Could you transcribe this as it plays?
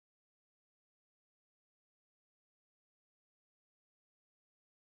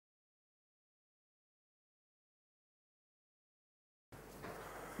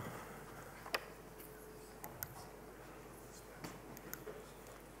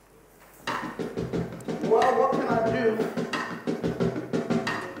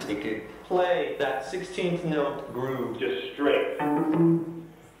play that 16th note groove Just straight.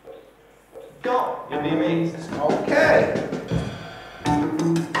 Go. You'll be amazed. Okay.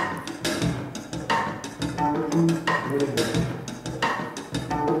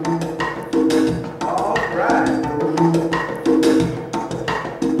 All right.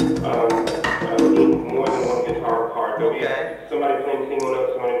 Do more than one guitar part. There'll be Okay. somebody playing single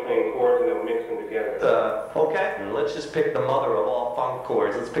notes, somebody playing chords, and they'll mix them together. Okay. And let's just pick the mother of all funk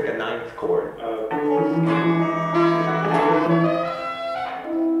chords. Let's pick a ninth chord.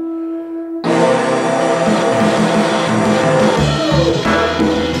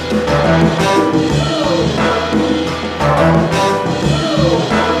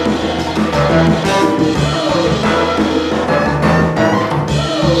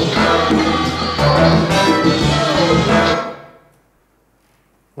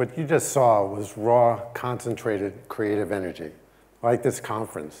 What you just saw was raw, concentrated creative energy, like this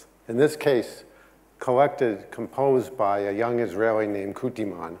conference. In this case, collected, composed by a young Israeli named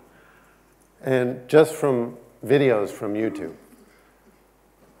Kutiman, and just from videos from YouTube.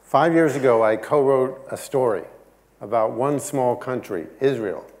 5 years ago, I co-wrote a story about one small country,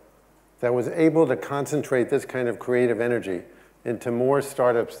 Israel, that was able to concentrate this kind of creative energy into more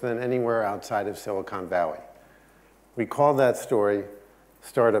startups than anywhere outside of Silicon Valley. We called that story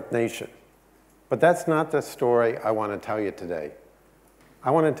Startup Nation. But that's not the story I want to tell you today.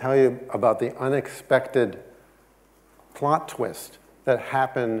 I want to tell you about the unexpected plot twist that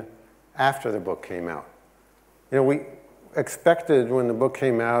happened after the book came out. You know, we expected when the book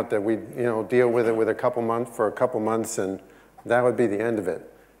came out that we'd, deal with it with for a couple months and that would be the end of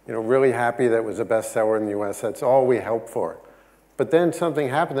it. Really happy that it was a bestseller in the US. That's all we hoped for. But then something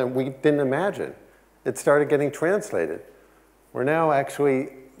happened that we didn't imagine. It started getting translated. We're now actually,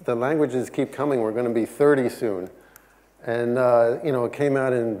 the languages keep coming. We're going to be 30 soon. And, it came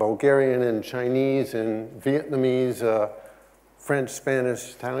out in Bulgarian and Chinese and Vietnamese, French,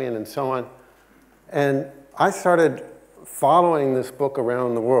 Spanish, Italian, and so on. And I started following this book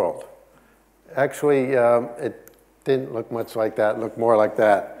around the world. Actually, it didn't look much like that. It looked more like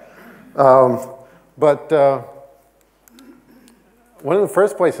that. But one of the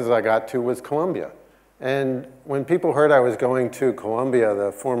first places I got to was Colombia. And when people heard I was going to Colombia,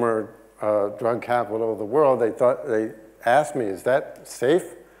 the former drug capital of the world, they asked me, is that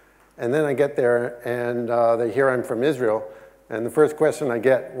safe? And then I get there and they hear I'm from Israel. And the first question I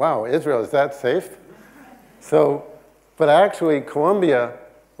get, wow, Israel, is that safe? So, but actually Colombia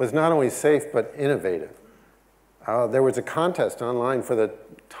was not only safe, but innovative. There was a contest online for the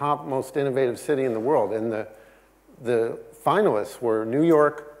top most innovative city in the world. And the finalists were New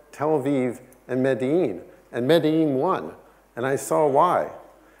York, Tel Aviv, and Medellin. And Medellin won. And I saw why.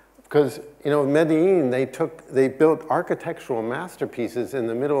 Because, Medellin, they built architectural masterpieces in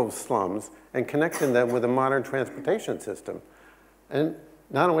the middle of slums and connected them with a modern transportation system. And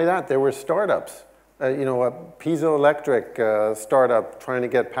not only that, there were startups. A piezoelectric startup trying to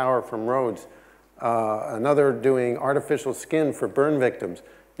get power from roads. Another doing artificial skin for burn victims.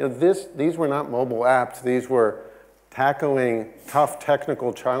 These were not mobile apps. These were tackling tough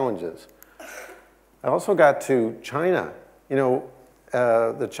technical challenges. I also got to China.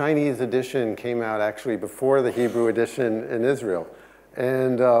 The Chinese edition came out actually before the Hebrew edition in Israel.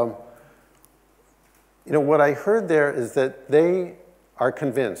 And what I heard there is that they are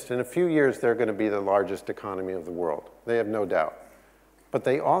convinced in a few years they're going to be the largest economy of the world. They have no doubt. But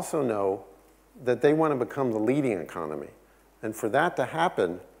they also know that they want to become the leading economy. And for that to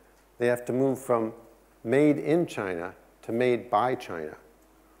happen, they have to move from made in China to made by China.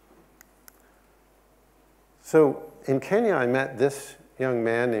 So in Kenya, I met this young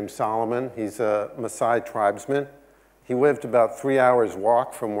man named Solomon. He's a Maasai tribesman. He lived about 3 hours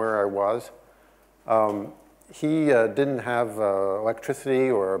walk from where I was. He didn't have electricity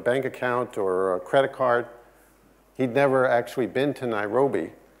or a bank account or a credit card. He'd never actually been to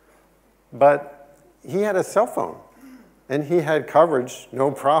Nairobi. But he had a cell phone. And he had coverage, no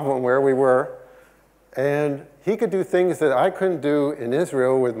problem where we were. And he could do things that I couldn't do in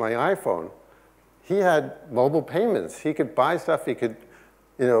Israel with my iPhone. He had mobile payments. He could buy stuff. He could,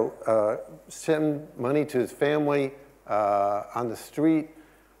 send money to his family on the street.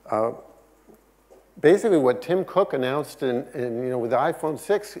 Basically, what Tim Cook announced with the iPhone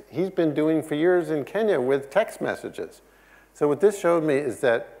 6, he's been doing for years in Kenya with text messages. So what this showed me is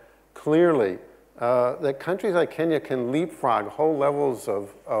that clearly that countries like Kenya can leapfrog whole levels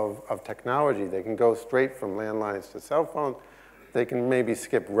of technology. They can go straight from landlines to cell phones. They can maybe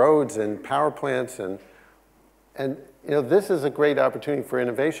skip roads and power plants. And this is a great opportunity for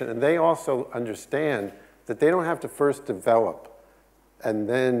innovation. And they also understand that they don't have to first develop and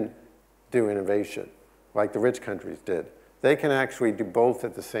then do innovation, like the rich countries did. They can actually do both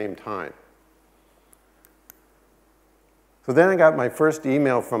at the same time. So then I got my first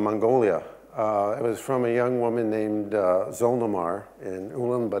email from Mongolia. It was from a young woman named Zolnamar in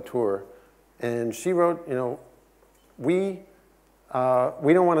Ulaanbaatar. And she wrote, you know, we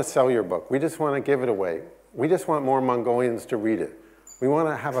don't want to sell your book. We just want to give it away. We just want more Mongolians to read it. We want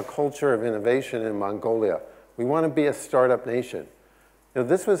to have a culture of innovation in Mongolia. We want to be a startup nation. You know,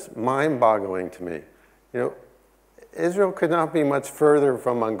 this was mind-boggling to me. You know, Israel could not be much further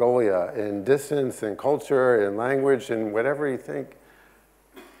from Mongolia in distance and culture and language and whatever you think.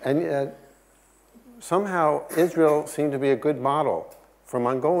 And yet, somehow, Israel seemed to be a good model for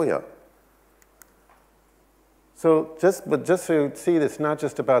Mongolia. So just to see this, not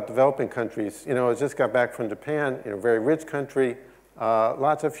just about developing countries, you know, I just got back from Japan, you know, very rich country,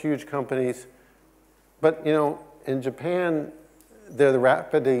 lots of huge companies. But, you know, in Japan, they're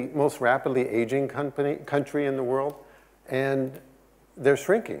the most rapidly aging country in the world, and they're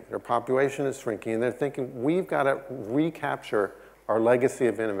shrinking. Their population is shrinking, and they're thinking, we've got to recapture our legacy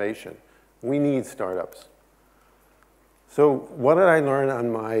of innovation. We need startups. So what did I learn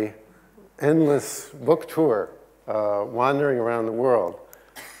on my endless book tour, wandering around the world?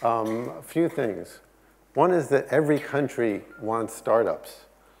 A few things. One is that every country wants startups.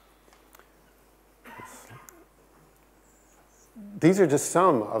 These are just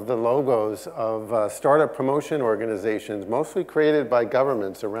some of the logos of startup promotion organizations, mostly created by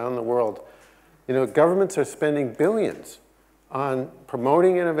governments around the world. You know, governments are spending billions on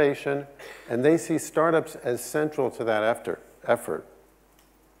promoting innovation, and they see startups as central to that effort.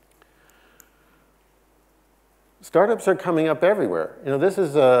 Startups are coming up everywhere. You know, this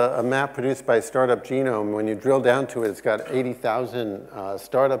is a map produced by Startup Genome. When you drill down to it, it's got 80,000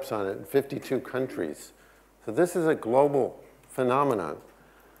 startups on it in 52 countries. So this is a global phenomenon.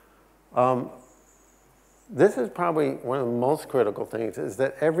 This is probably one of the most critical things, is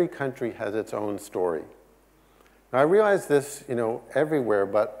that every country has its own story. Now, I realize this, you know, everywhere,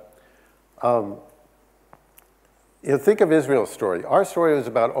 but you know, think of Israel's story. Our story was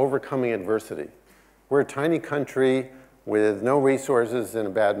about overcoming adversity. We're a tiny country with no resources in a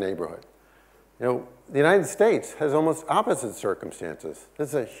bad neighborhood. You know, the United States has almost opposite circumstances. This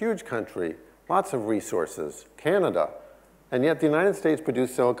is a huge country, lots of resources, Canada, and yet the United States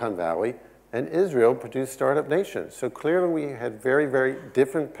produced Silicon Valley, and Israel produced Startup Nation. So clearly we had very, very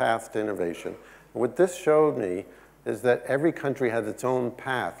different paths to innovation. And what this showed me is that every country has its own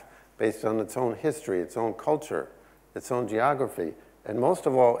path based on its own history, its own culture, its own geography, and most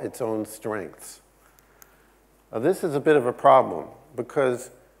of all, its own strengths. Now, this is a bit of a problem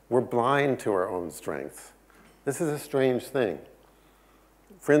because we're blind to our own strengths. This is a strange thing.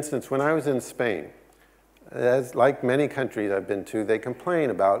 For instance, when I was in Spain, as like many countries I've been to, they complain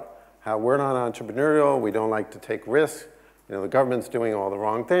about how we're not entrepreneurial, we don't like to take risks, you know, the government's doing all the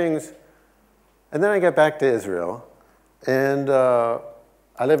wrong things. And then I get back to Israel, and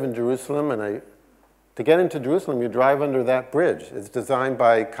I live in Jerusalem, and to get into Jerusalem, you drive under that bridge. It's designed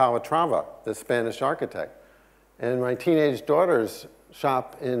by Calatrava, the Spanish architect. And my teenage daughters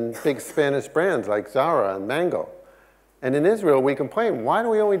shop in big Spanish brands like Zara and Mango. And in Israel, we complain, why do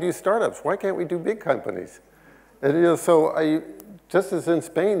we only do startups? Why can't we do big companies? And, you know, so just as in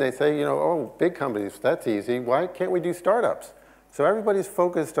Spain, they say, you know, oh, big companies, that's easy. Why can't we do startups? So everybody's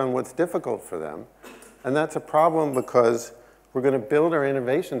focused on what's difficult for them. And that's a problem because we're going to build our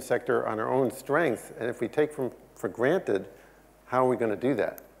innovation sector on our own strength. And if we take for granted, how are we going to do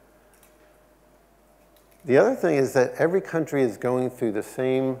that? The other thing is that every country is going through the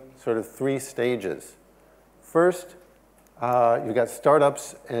same sort of 3 stages. First, you've got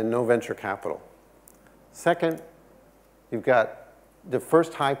startups and no venture capital. Second, you've got the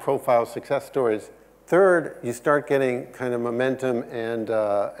first high-profile success stories. Third, you start getting kind of momentum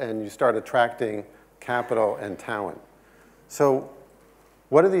and you start attracting capital and talent. So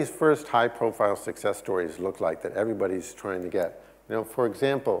what do these first high-profile success stories look like that everybody's trying to get? You know, for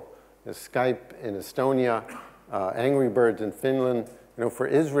example, Skype in Estonia, Angry Birds in Finland. You know, for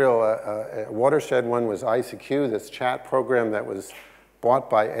Israel, a watershed one was ICQ, this chat program that was bought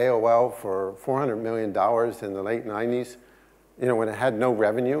by AOL for $400 million in the late 90s, you know, when it had no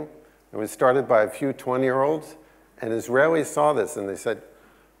revenue. It was started by a few 20-year-olds, and Israelis saw this and they said,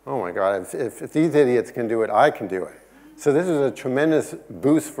 oh my God, if these idiots can do it, I can do it. So this is a tremendous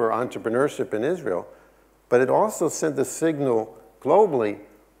boost for entrepreneurship in Israel, but it also sent the signal globally,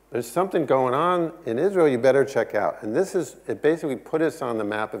 there's something going on in Israel you better check out. And it basically put us on the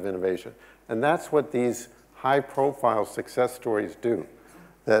map of innovation. And that's what these high-profile success stories do,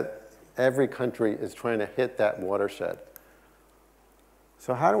 that every country is trying to hit that watershed.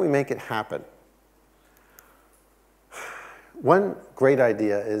 So how do we make it happen? One great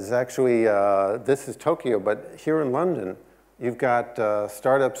idea is actually, this is Tokyo, but here in London, you've got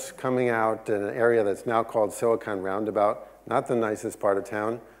startups coming out in an area that's now called Silicon Roundabout, not the nicest part of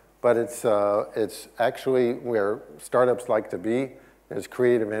town, but it's actually where startups like to be. There's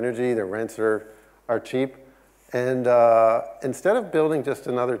creative energy, the rents are cheap. And instead of building just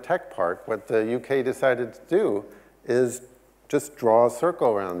another tech park, what the UK decided to do is just draw a circle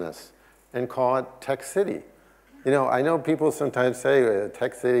around this and call it Tech City. You know, I know people sometimes say,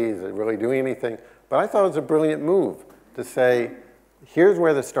 Tech City, is it really doing anything? But I thought it was a brilliant move to say, here's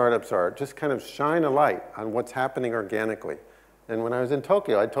where the startups are. Just kind of shine a light on what's happening organically. And when I was in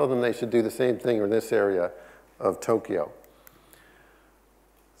Tokyo, I told them they should do the same thing in this area of Tokyo.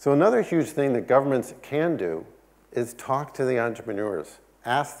 So another huge thing that governments can do is talk to the entrepreneurs.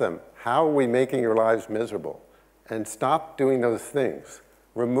 Ask them, how are we making your lives miserable? And stop doing those things.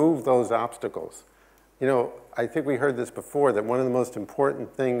 Remove those obstacles. You know, I think we heard this before, that one of the most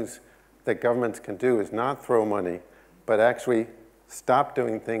important things that governments can do is not throw money, but actually stop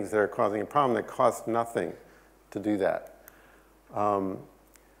doing things that are causing a problem that cost nothing to do that.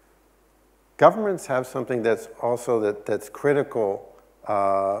 Governments have something that's also that's critical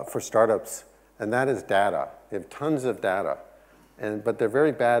for startups, and that is data. They have tons of data, but they're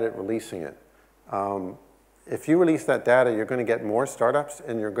very bad at releasing it. If you release that data, you're going to get more startups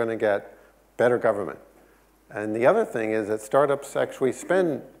and you're going to get better government. And the other thing is that startups actually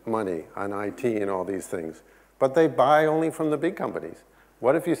spend money on IT and all these things, but they buy only from the big companies.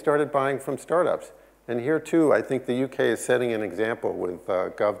 What if you started buying from startups? And here too, I think the UK is setting an example with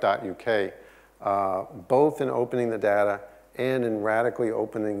gov.uk, both in opening the data and in radically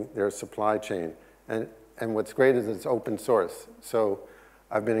opening their supply chain. And what's great is it's open source. So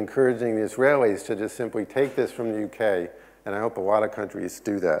I've been encouraging the Israelis to just simply take this from the UK, and I hope a lot of countries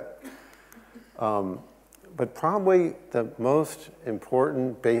do that. But probably the most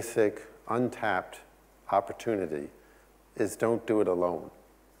important, basic, untapped opportunity is don't do it alone.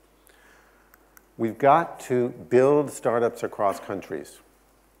 We've got to build startups across countries.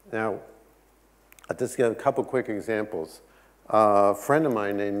 Now, I'll just give a couple quick examples. A friend of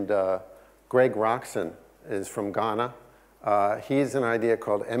mine named Greg Roxon is from Ghana. He has an idea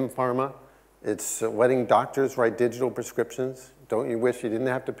called M-Pharma. It's letting doctors write digital prescriptions. Don't you wish you didn't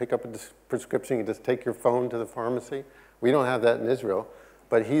have to pick up a prescription, you just take your phone to the pharmacy? We don't have that in Israel,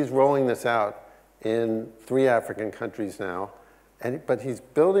 but he's rolling this out in 3 African countries now. But he's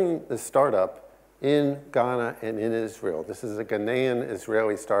building the startup in Ghana and in Israel. This is a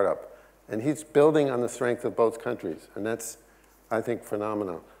Ghanaian-Israeli startup. And he's building on the strength of both countries. And that's, I think,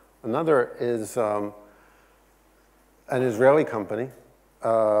 phenomenal. Another is an Israeli company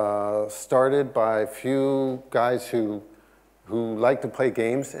started by a few guys who like to play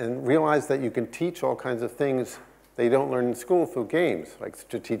games and realized that you can teach all kinds of things they don't learn in school through games, like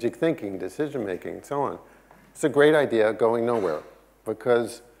strategic thinking, decision-making, and so on. It's a great idea going nowhere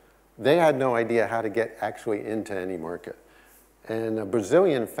because they had no idea how to get actually into any market. And a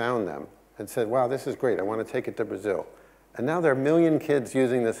Brazilian found them and said, wow, this is great. I want to take it to Brazil. And now there are 1 million kids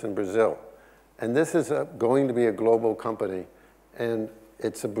using this in Brazil. And this is going to be a global company. And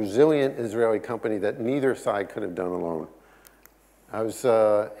it's a Brazilian-Israeli company that neither side could have done alone. I was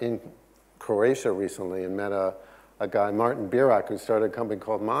in Croatia recently and met a guy, Martin Birak, who started a company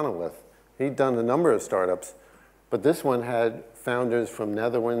called Monolith. He'd done a number of startups, but this one had founders from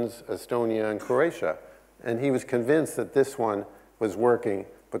Netherlands, Estonia, and Croatia. And he was convinced that this one was working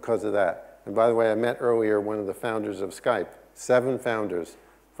because of that. And by the way, I met earlier one of the founders of Skype, 7 founders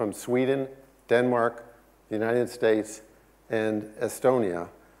from Sweden, Denmark, the United States, and Estonia.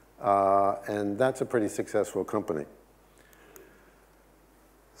 And that's a pretty successful company.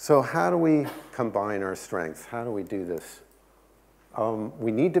 So how do we combine our strengths? How do we do this?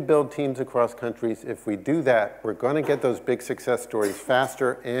 We need to build teams across countries. If we do that, we're going to get those big success stories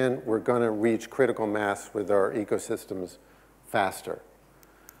faster, and we're going to reach critical mass with our ecosystems faster.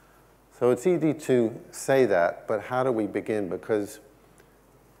 So it's easy to say that, but how do we begin? Because,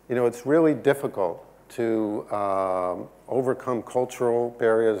 you know, it's really difficult to overcome cultural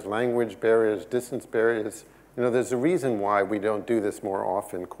barriers, language barriers, distance barriers. You know, there's a reason why we don't do this more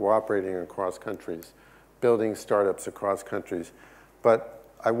often, cooperating across countries, building startups across countries. But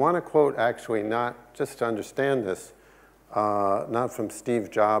I want to quote, actually, not just to understand this, not from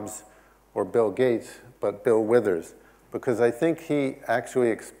Steve Jobs or Bill Gates, but Bill Withers, because I think he actually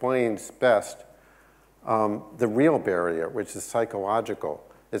explains best the real barrier, which is psychological.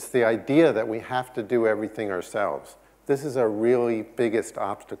 It's the idea that we have to do everything ourselves. This is our really biggest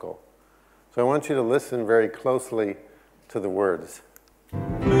obstacle. So I want you to listen very closely to the words.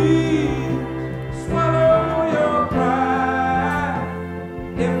 Please swallow your pride.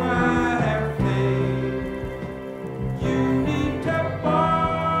 If I have faith, you need to borrow,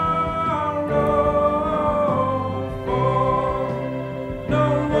 for no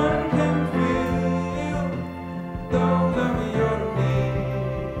one can feel those of your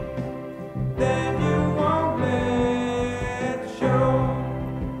needs. Then you won't let it show.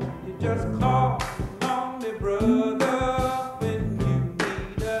 You just call lonely brother.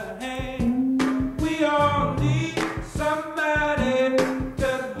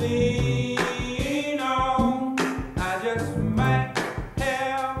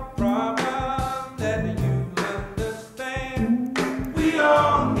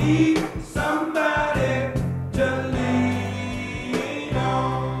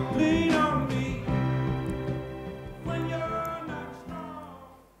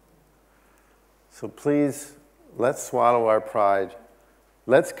 So please, let's swallow our pride.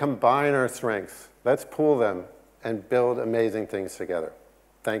 Let's combine our strengths. Let's pool them and build amazing things together.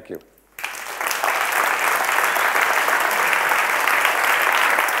 Thank you.